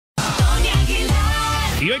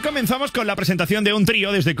Y hoy comenzamos con la presentación de un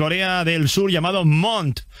trío desde Corea del Sur llamado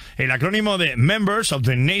MONT, el acrónimo de Members of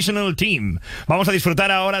the National Team. Vamos a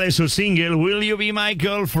disfrutar ahora de su single Will You Be My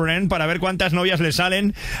Girlfriend para ver cuántas novias le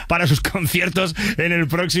salen para sus conciertos en el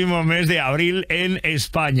próximo mes de abril en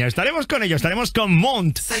España. Estaremos con ellos, estaremos con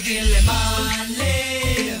MONT. 사귈래말래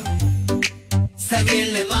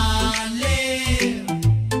사귈래말래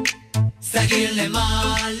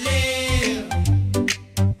사귈래말래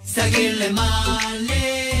사귈래말래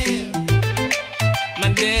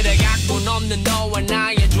만들어 각본 없는 너와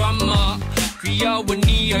나의 드라마 귀여운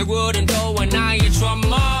네 얼굴은 또 하나의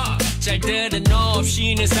드라마 잘 들어 너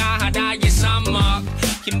없이는 사하라의 사막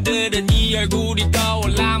힘들은 네 얼굴이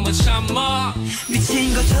떠올라 못 참아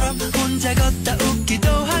미친 것처럼 혼자 걷다 웃기도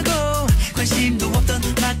하고 관심도 없던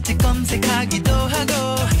마트 검색하기도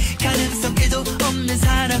하고 가능성 1도 없는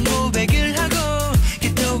사랑 고백을 하고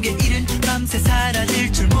개톡에 이른 밤새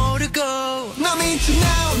사라질 줄 모르고 나 미쳐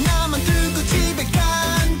now 나만 두고 집에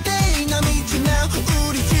간대 나 미쳐 now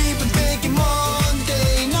우리 집은 되게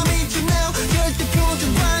먼데 나 미쳐 now 절대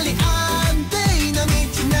표정 관리 안 돼 나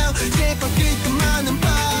미쳐 now 제발 그만은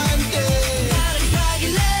반대 나랑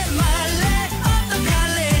사귈래 말래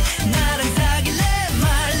어떡할래 나랑 사귈래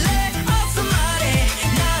말래 어서 말해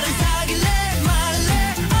나랑 사귈래 말래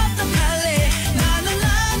어떡할래 나는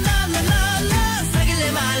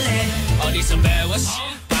사귈래 말래 어디서 배웠어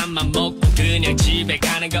밥만 먹고 그냥 집에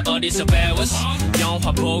가는 거 어디서 배웠어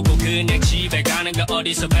영화 보고 그냥 집에 가는 거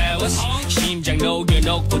어디서 배웠어 심장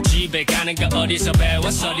녹여놓고 집에 가는 거 어디서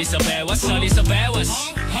배웠어 어디서 배웠어 어디서 배웠어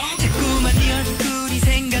자꾸만 네 얼굴이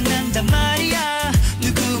생각난단 말이야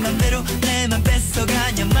누구 맘대로 내 맘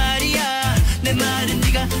뺏어가냐 말이야 내 말은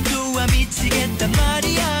네가 좋아 미치겠단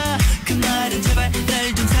말이야 그 말은 제발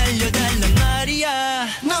날 좀 살려달란 말이야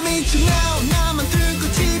나 미쳐 now 나만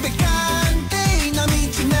두고 집에 간대 나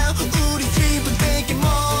미쳐 now 우리 집은 되게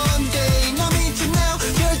먼데 나 미쳐 now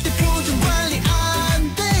절대 표정 관리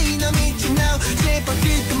안 돼 나 미쳐 now 제발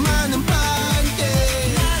그만은 반대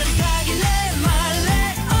나랑 사귈래 말래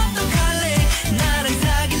어떡할래 나랑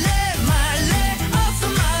사귈래 말래 어서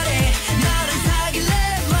말해 나랑 사귈래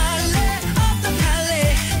말래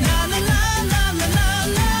어떡할래 나는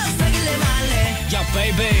사귈래 말래 Yo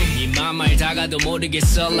baby 이맘 알다가도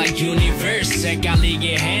모르겠어 like universe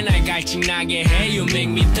헷갈리게 해 날 갈증나게 해 You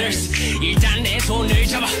make me thirst 일단 내 손을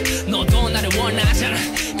잡아 너도 나를 원하잖아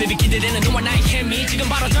Baby 기대되는 너와 나의 케미 지금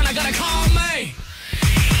바로 전화 걸어 call me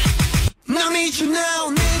나 미쳐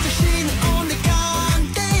now 내 자신은 오늘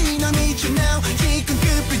간대 나 미쳐 now 지금 그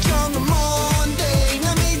표정은 뭔데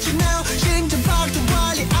나 미쳐 now 심장 박동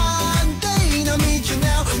관리 안 돼 나 미쳐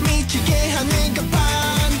now 미치게 하는 거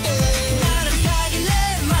반대 나랑 사귈래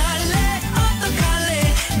말래 어떡할래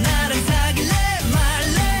나랑 사귈래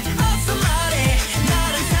말래 어서 말해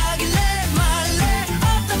나랑 사귈래 말래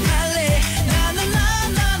어떡할래 나는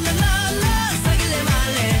사귈래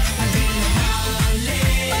말래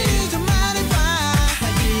빨리 좀 말해봐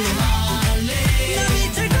사귈래 말래 나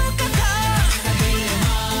미칠 것 같아 사귈래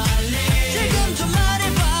말래 지금 좀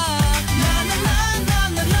말해봐 나는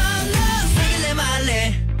사귈래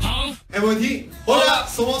말래 MONT, hola,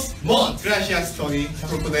 somos MONT. Gracias, Tony,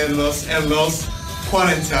 por ponerlos en los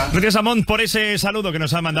 40. Gracias a MONT por ese saludo que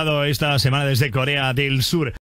nos ha mandado esta semana desde Corea del Sur.